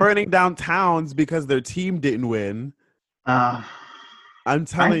they're not burning down towns because their team didn't win. I'm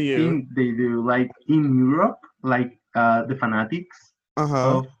telling you. I think they do. Like in Europe, like the fanatics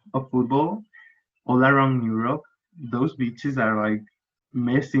of football all around Europe, those bitches are like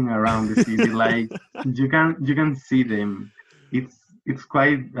messing around the city. Like you can see them. It's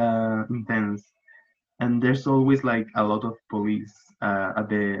quite intense, and there's always like a lot of police at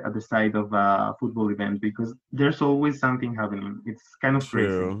the side of a football event, because there's always something happening. It's kind of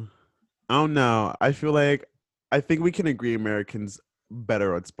crazy. Oh no, I think we can agree Americans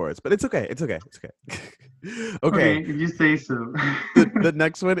better on sports, but it's okay. Okay, if you say so. the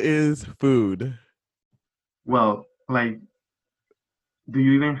next one is food. Well, like, do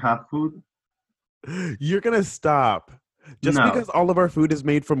you even have food? You're gonna stop. Just because all of our food is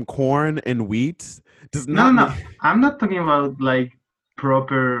made from corn and wheat does not. No. I'm not talking about like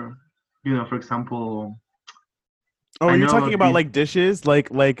proper, for example. Oh, I are you know talking about about this. like dishes like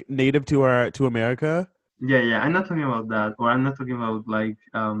native to America? Yeah. I'm not talking about that, or I'm not talking about like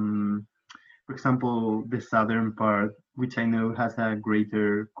for example, the southern part, which I know has a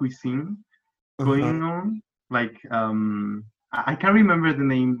greater cuisine Uh-huh. going on. Like I can't remember the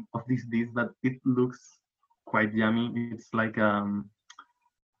name of this dish, but it looks quite yummy. It's like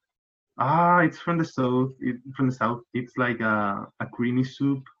it's from the south. From the south, it's like a creamy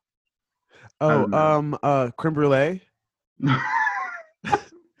soup. I Oh, don't know. creme brulee.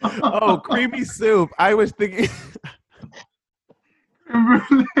 Oh, creamy soup. I was thinking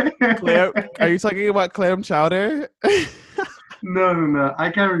clam. Are you talking about clam chowder? No. I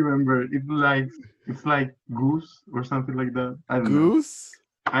can't remember. It's like goose or something like that. I don't know. Goose?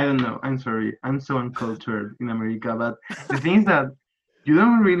 I don't know. I'm sorry. I'm so uncultured in America. But the thing is that you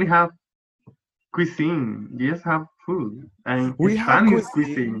don't really have cuisine. You just have food and We have Spanish cuisine.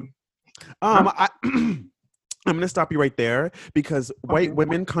 cuisine. Huh? I I'm going to stop you right there because white Okay.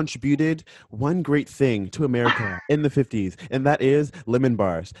 women contributed one great thing to America in the 50s, and that is lemon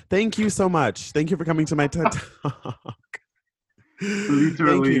bars. Thank you so much. Thank you for coming to my TED Talk.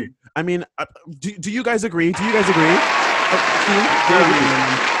 Thank you. Literally. I mean, do you guys agree? Do you guys agree? See, they Yeah, agree.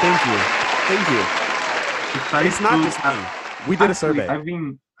 man. Thank you. Thank you. Spanish It's not food. just me. We did a Actually, survey.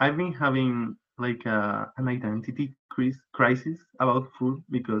 I've been having like an identity crisis about food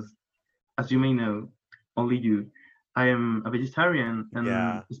because, as you may know, only you, I am a vegetarian, and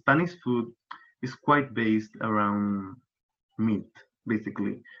Yeah. Spanish food is quite based around meat,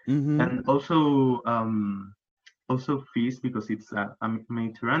 basically, Mm-hmm. and also fish because it's a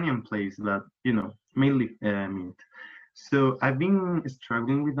Mediterranean place that mainly meat. So I've been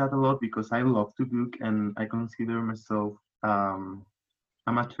struggling with that a lot because I love to cook and I consider myself um,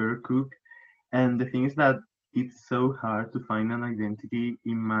 amateur cook. And the thing is that it's so hard to find an identity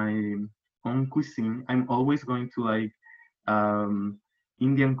in my own cuisine. I'm always going to like um,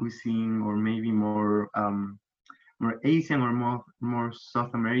 Indian cuisine or maybe more Asian or more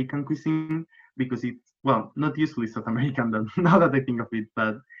South American cuisine because it's well not usually South American now that I think of it,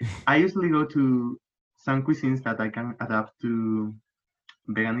 but I usually go to some cuisines that I can adapt to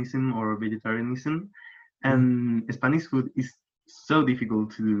veganism or vegetarianism, and Spanish food is so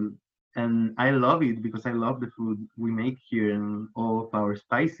difficult to do. And I love it because I love the food we make here and all of our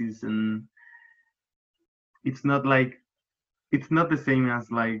spices, and it's not like it's not the same as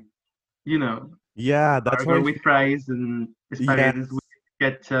like you know Yeah, that's how burger I with fries and spaghetti with yes.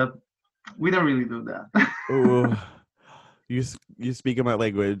 ketchup. We don't really do that. Oh, you speaking my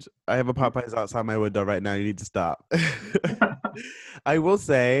language. I have a Popeyes outside my window right now. You need to stop. I will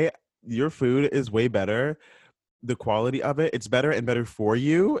say your food is way better. The quality of it, it's better and better for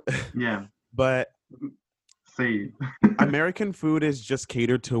you. Yeah, But say American food is just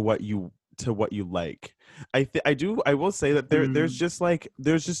catered to what you like. I will say that there's mm, just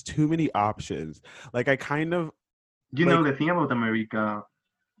there's just too many options. Like I kind of like the thing about America.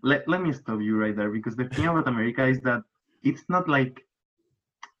 Let me stop you right there because the thing about America is that it's not like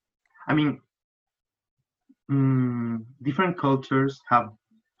I mean different cultures have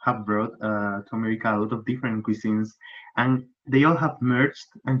brought to America a lot of different cuisines, and they all have merged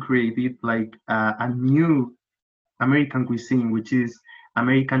and created like a new American cuisine, which is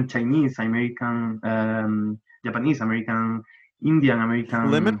American Chinese, American Japanese, American Indian,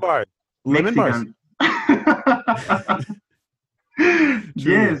 lemon American bars. Lemon bars. Mexican.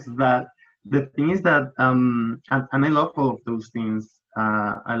 Truly. Yes, that the thing is that and I love all of those things.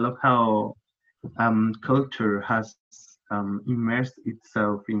 I love how culture has immersed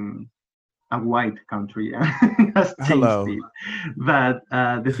itself in a white country and has changed Hello. it. But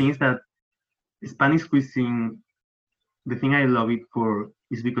the thing is that Spanish cuisine, the thing I love it for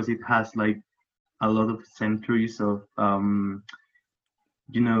is because it has like a lot of centuries of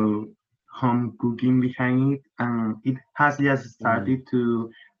you know home cooking behind it, and it has just Mm. started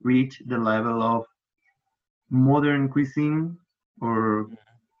to reach the level of modern cuisine or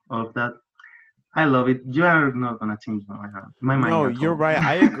all of that. I love it. You are not gonna change my mind No, at you're all. right.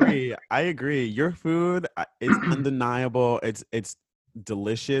 I agree. I agree. Your food, it's undeniable. It's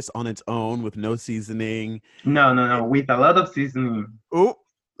delicious on its own with no seasoning. No, with a lot of seasoning. Ooh,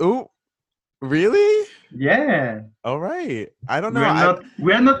 ooh, really? Yeah, All right. I don't know. we're not.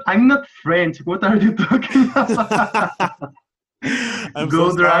 We're not. I'm not French. What are you talking about? I'm so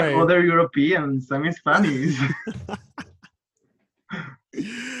Go drag sorry. other Europeans. I'm Spanish.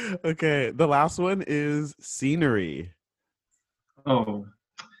 Okay, the last one is scenery. Oh,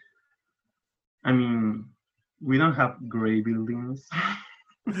 I mean, we don't have gray buildings.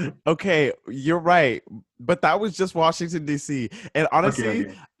 Okay, you're right. but that was just Washington D.C. Okay,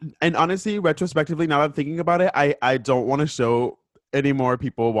 okay. And honestly, retrospectively, now that I'm thinking about it, I don't want to show any more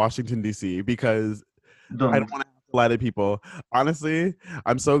people Washington D.C. because I don't Don't. want to have to lie to people. Honestly,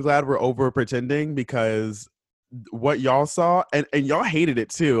 I'm so glad we're over pretending because what y'all saw and y'all hated it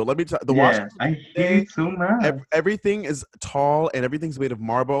too. Let me tell the Yeah, Washington I hate day. it so much. Everything is tall and everything's made of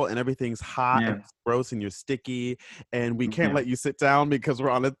marble and everything's hot and Yeah, it's gross and you're sticky and we can't yeah, let you sit down because we're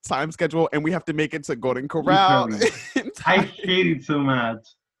on a time schedule and we have to make it to Golden Corral literally. in I time. hate it so much.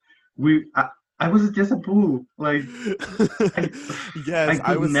 We, I was just a fool. Like I, I Yes,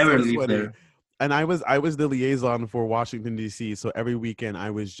 I could was never so live sweaty. there. And I was the liaison for Washington D.C. So every weekend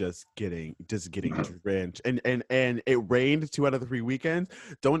I was just getting drenched. And it rained 2 out of the 3 weekends.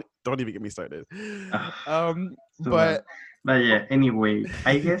 Don't even get me started. Ugh, so bad. But But yeah, anyway,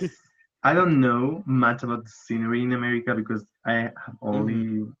 I guess I don't know much about the scenery in America because I have mhm.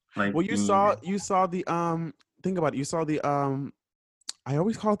 only like Well, been. you saw the think about it. You saw the I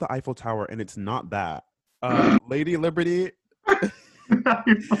always call it the Eiffel Tower, and it's not that. Lady Liberty.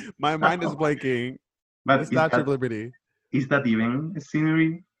 My mind is blanking. The But Statue of Liberty. is that even a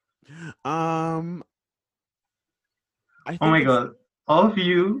scenery? Um, I Oh think my it's god, all of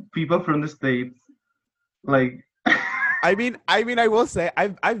you people from the States, like, I will say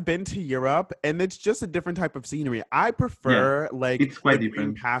I've been to Europe and it's just a different type of scenery. I yeah, prefer like it's the quite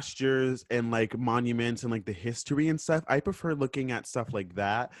green different. pastures and like monuments and like the history and stuff. I prefer looking at stuff like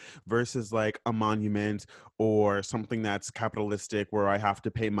that versus like a monument or something that's capitalistic where I have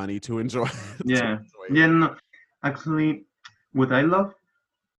to pay money to enjoy to Yeah, enjoy yeah, it. no, actually, what I love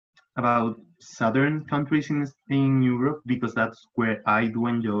about southern countries in Europe, because that's where I do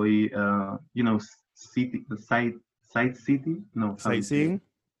enjoy, city, side city, no, how do you say it? Sightseeing.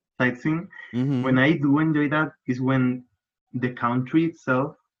 Sightseeing. Mm-hmm. When I do enjoy that is when the country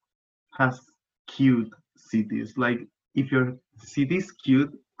itself has cute cities. Like if your city is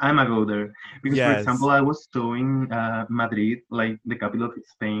cute, I'ma go there. Because for example, Yes. I was showing Madrid, like the capital of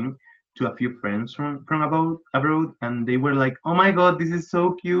Spain, to a few friends from abroad, and they were like, "Oh my god, this is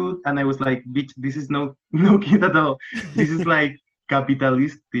so cute!" And I was like, "Bitch, this is no no cute at all. This is like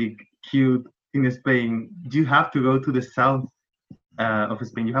capitalistic cute in Spain. You have to go to the south of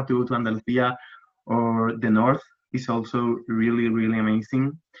Spain. You have to go to Andalusia or the north is also really really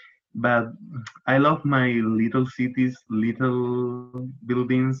amazing. But I love my little cities, little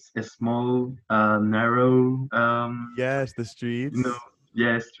buildings, a small, narrow, Yes, the you know, streets.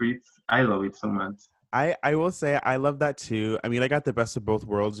 yeah, streets. I love it so much. I will say I love that too. I mean, I got the best of both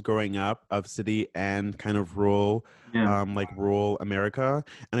worlds growing up of city and kind of rural, Yeah, like rural America.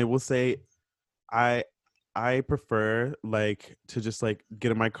 And I will say I I prefer like to just like get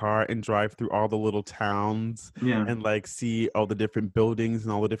in my car and drive through all the little towns yeah, and like see all the different buildings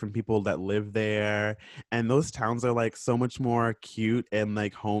and all the different people that live there. And those towns are like so much more cute and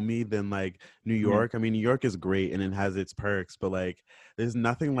like homey than like New yeah, York. I mean, New York is great and it has its perks, but like there's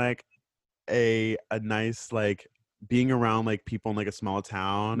nothing like a nice like being around like people in like a small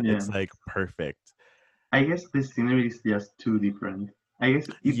town. yeah. It's like perfect. I guess the scenery is just too different. I guess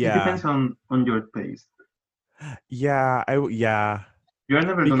it Yeah. depends on your taste. Yeah. You're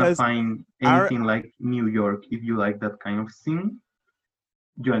never gonna Because find our anything like New York if you like that kind of scene.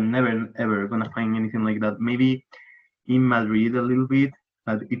 You're never ever gonna find anything like that. Maybe in Madrid a little bit,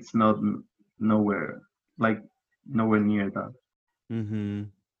 but it's not nowhere like nowhere near that. mm-hmm.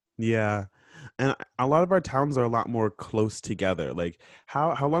 Yeah. And a lot of our towns are a lot more close together. Like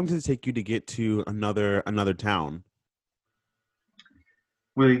how long does it take you to get to another town?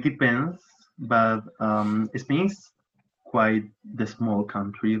 Well, it depends, but Spain is quite the small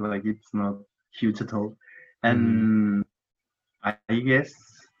country. Like it's not huge at all, Mm-hmm. and I guess,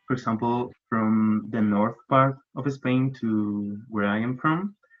 for example, from the north part of Spain to where I am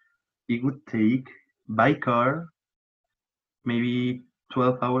from, it would take by car maybe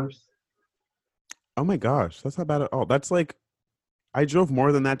 12 hours. Oh my gosh, that's not bad at all. That's like I drove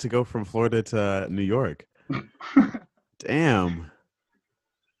more than that to go from Florida to New York. Damn.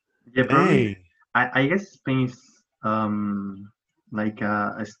 Yeah, probably. Dang. I guess Spain is like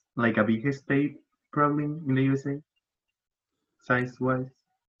like a big state probably in the USA size wise.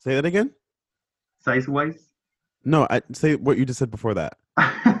 Say that again? Size wise, No, I say what you just said before that.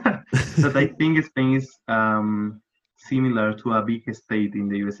 that I think Spain is similar to a big state in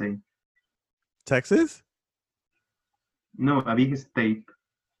the USA. Texas? No, a big state,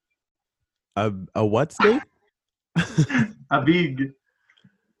 A what state? a big.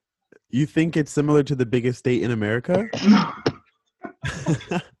 You think it's similar to the biggest state in America? No,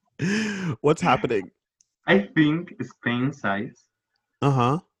 What's happening? I think Spain size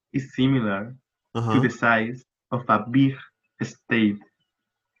Uh-huh. is similar. to Uh-huh. the size of a big state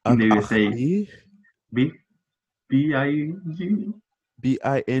in Of the USA. Big, Big, B-I-G,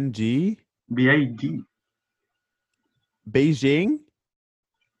 Bing, B-I-G. Beijing.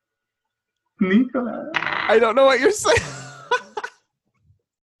 Nicola. I don't know what you're saying.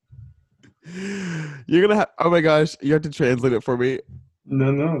 You're gonna have. Oh my gosh, you have to translate it for me.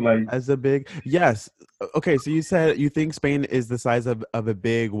 No, like, As a big, yes. Okay, so you said you think Spain is the size of a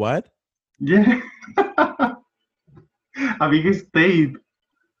big what? yeah. A big state.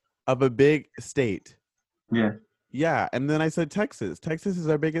 Of a big state. Yeah. Yeah, and then I said Texas. Texas is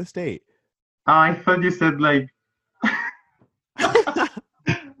our biggest state. Oh, I thought you said, like,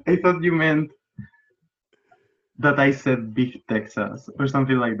 I thought you meant that I said Big Texas or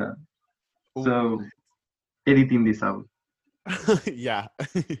something like that. So, editing this out. Yeah.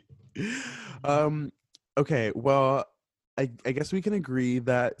 um. Okay. Well, I guess we can agree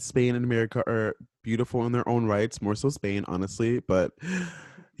that Spain and America are beautiful in their own rights. More so Spain, honestly. But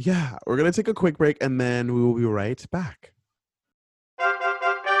yeah, we're gonna take a quick break and then we will be right back.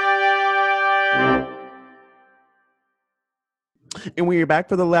 And we're back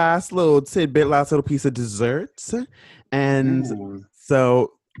for the last little tidbit, last little piece of dessert. And Ooh.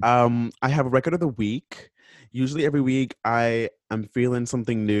 so I have a record of the week. Usually every week I am feeling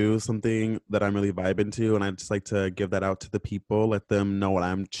something new, something that I'm really vibing to, and I just like to give that out to the people, let them know what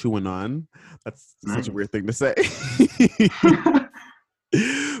I'm chewing on. That's such a Nice. weird thing to say.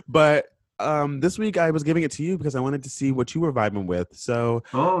 But this week I was giving it to you because I wanted to see what you were vibing with. So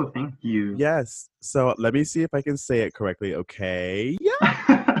Oh, thank you. yes. So let me see if I can say it correctly. Okay.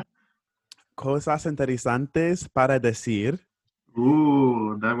 Cosas interesantes para decir.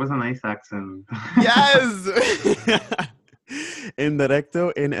 Ooh, that was a nice accent. Yes. En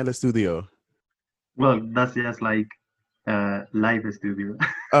directo en el estudio. Well, that's just like live studio.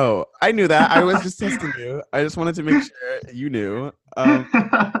 Oh, I knew that. I was just testing you. I just wanted to make sure you knew.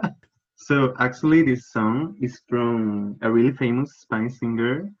 So actually, this song is from a really famous Spanish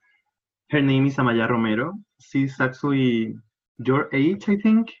singer. Her name is Amaya Romero. She's actually your age, I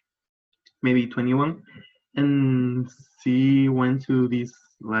think, maybe 21, and she went to this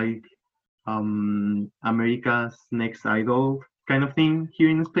like America's Next Idol kind of thing here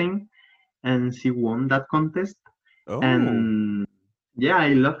in Spain, and she won that contest. Oh. And yeah, I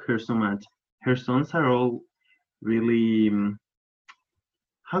love her so much. Her songs are all really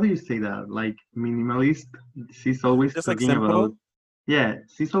how do you say that? Like minimalist. She's always Just like talking about simple. yeah,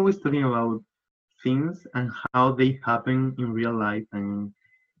 she's always talking about things and how they happen in real life and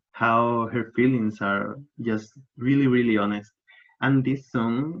how her feelings are just really, really honest. And this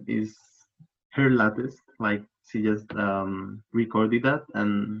song is her latest. Like she just recorded that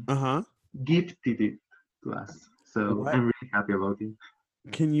and Uh-huh. gifted it to us. So What? I'm really happy about it.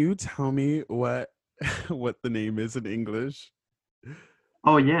 Can you tell me what what the name is in English?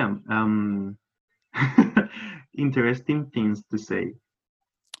 Oh yeah, interesting things to say.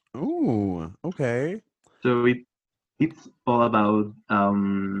 Oh, okay. So it's all about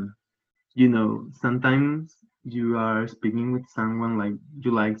sometimes you are speaking with someone like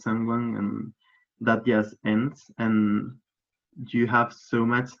you like someone and that just ends and you have so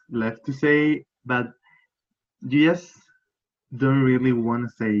much left to say, but you just don't really want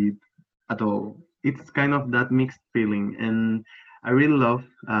to say it at all. It's kind of that mixed feeling, and I really love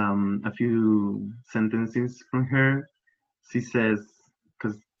a few sentences from her. She says,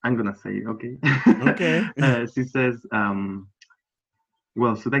 because I'm gonna say it, okay? Okay. She says,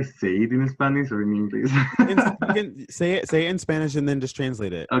 well, should I say it in Spanish or in English? You can say it in Spanish and then just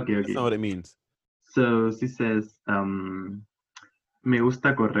translate it. Okay, That's okay. not what it means. So she says, me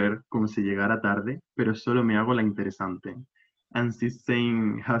gusta correr como si llegara tarde, pero solo me hago la interesante. And she's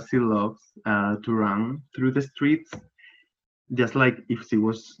saying how she loves to run through the streets, just like if she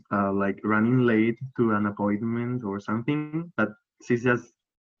was like running late to an appointment or something, but she's just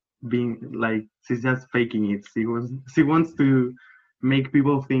she's just faking it. She wants to make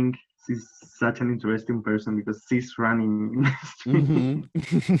people think she's such an interesting person because she's running in the street.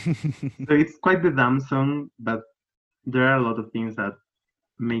 Mm-hmm. So it's quite the dumb song, but there are a lot of things that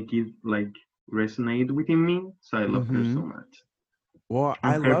make it like resonate within me. So I love her so much. Well,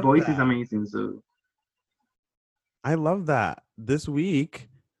 I And her love voice is that. amazing. So I love that. This week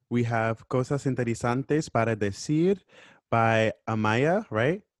we have Cosas Interesantes para Decir by Amaya,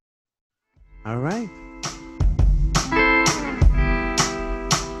 right? All right.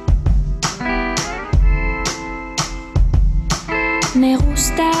 Me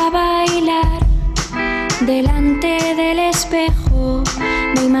gusta bailar delante del espejo.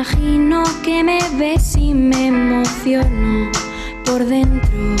 Me imagino que me ves y me emociono por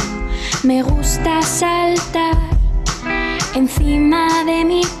dentro. Me gusta saltar encima de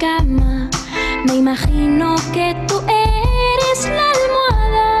mi cama. Me imagino que tú eres la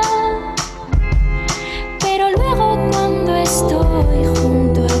almohada, pero luego cuando estoy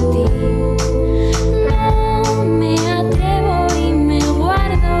junto a ti no me atrevo y me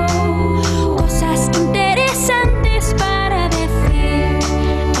guardo cosas interesantes para decir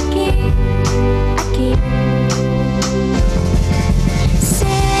aquí, aquí.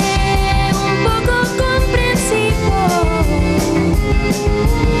 Sé un poco comprensivo,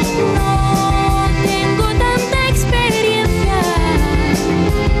 no tengo tanta experiencia,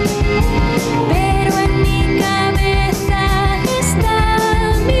 pero en mi cabeza está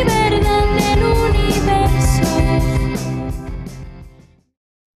mi verdad del universo.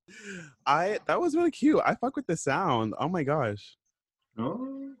 That was really cute. I fuck with the sound. Oh my gosh.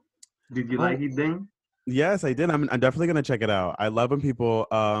 Oh, did you Oh. like it then? Yes, I did. I'm definitely gonna check it out. I love when people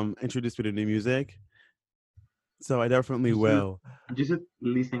introduce me to new music. So I definitely You should- will. You should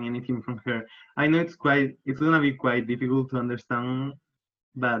listen anything from her. I know it's gonna be quite difficult to understand,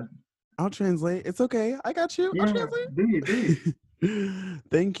 but I'll translate. It's okay. I got you. I'll yeah, translate. do it.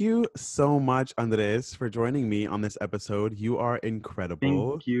 Thank you so much, Andres, for joining me on this episode. You are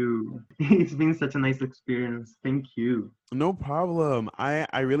incredible. Thank you. It's been such a nice experience. Thank you. No problem.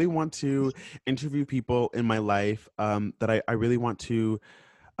 I really want to interview people in my life that I really want to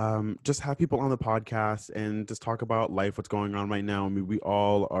just have people on the podcast and just talk about life, what's going on right now. I mean, we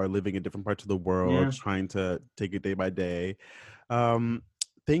all are living in different parts of the world, Yeah. trying to take it day by day.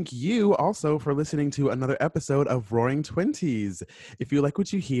 Thank you also for listening to another episode of Roaring Twenties. If you like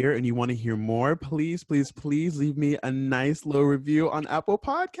what you hear and you want to hear more, please, please, please leave me a nice low review on Apple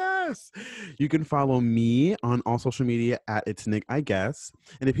Podcasts. You can follow me on all social media at It's Nick, I guess.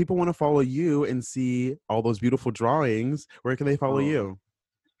 And if people want to follow you and see all those beautiful drawings, where can they follow Oh. you?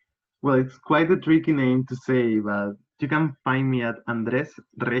 Well, it's quite a tricky name to say, but you can find me at Andres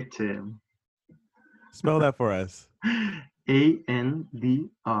Reche. Spell that for us. ANDRESRECHE.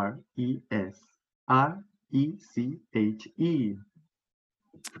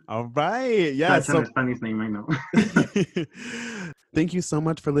 All right. Yeah. Such a Spanish name, I know. Thank you so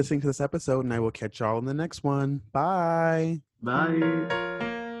much for listening to this episode, and I will catch y'all in the next one. Bye. Bye.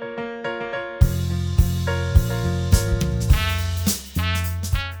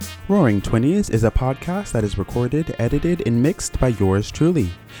 Roaring Twenties is a podcast that is recorded, edited, and mixed by yours truly.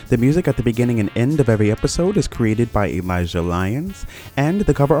 The music at the beginning and end of every episode is created by Elijah Lyons, and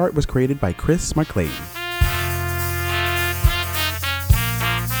the cover art was created by Chris McLean.